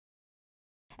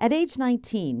At age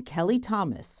 19, Kelly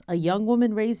Thomas, a young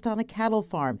woman raised on a cattle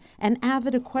farm, an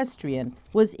avid equestrian,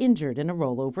 was injured in a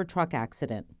rollover truck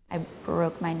accident. I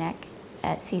broke my neck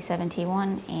at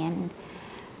C7T1 and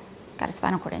got a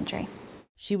spinal cord injury.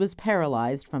 She was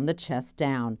paralyzed from the chest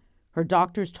down. Her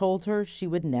doctors told her she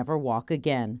would never walk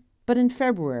again. But in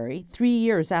February, 3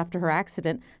 years after her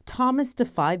accident, Thomas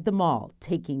defied them all,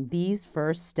 taking these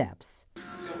first steps.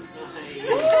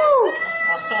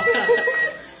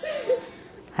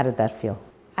 How did that feel?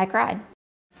 I cried.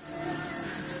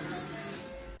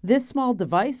 This small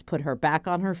device put her back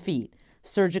on her feet.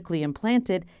 Surgically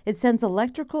implanted, it sends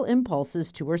electrical impulses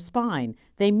to her spine.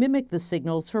 They mimic the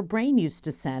signals her brain used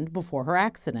to send before her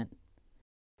accident.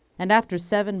 And after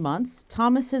 7 months,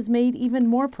 Thomas has made even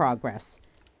more progress.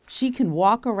 She can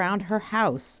walk around her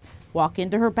house, walk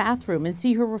into her bathroom and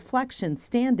see her reflection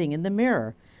standing in the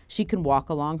mirror. She can walk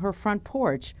along her front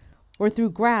porch or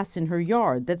through grass in her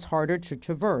yard that's harder to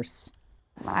traverse.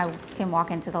 I can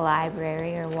walk into the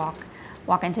library or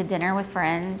walk into dinner with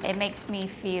friends. It makes me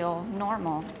feel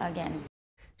normal again.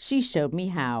 She showed me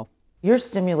how. Your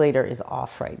stimulator is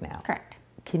off right now. Correct.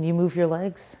 Can you move your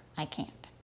legs? I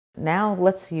can't. Now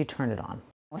let's see you turn it on.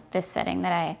 With this setting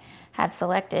that I have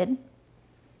selected,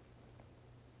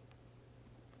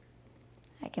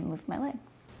 I can move my leg.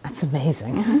 That's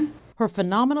amazing. Her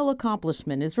phenomenal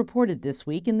accomplishment is reported this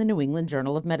week in the New England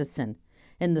Journal of Medicine.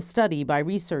 In the study by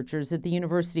researchers at the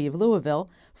University of Louisville,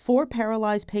 4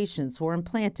 paralyzed patients were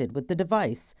implanted with the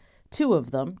device. 2 of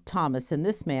them, Thomas and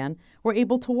this man, were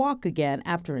able to walk again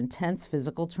after intense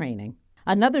physical training.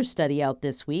 Another study out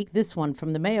this week, this one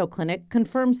from the Mayo Clinic,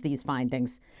 confirms these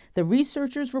findings. The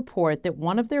researchers report that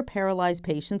one of their paralyzed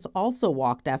patients also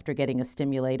walked after getting a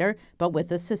stimulator, but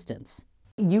with assistance.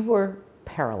 You were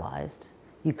paralyzed.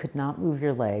 You could not move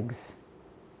your legs,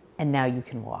 and now you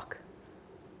can walk.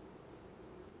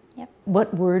 Yep.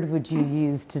 What word would you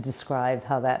use to describe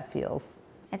how that feels?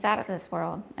 It's out of this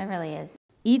world. It really is.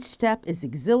 Each step is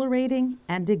exhilarating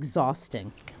and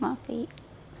exhausting. Come on, feet.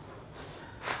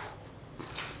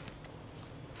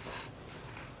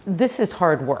 This is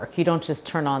hard work. You don't just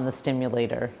turn on the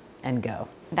stimulator and go.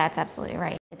 That's absolutely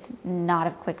right. It's not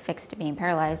a quick fix to being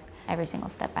paralyzed. Every single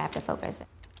step I have to focus.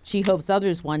 She hopes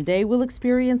others one day will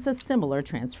experience a similar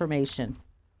transformation.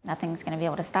 Nothing's going to be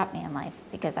able to stop me in life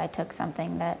because I took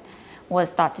something that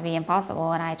was thought to be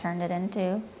impossible and I turned it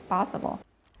into possible.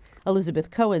 Elizabeth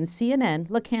Cohen, CNN,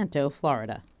 Lecanto,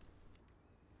 Florida.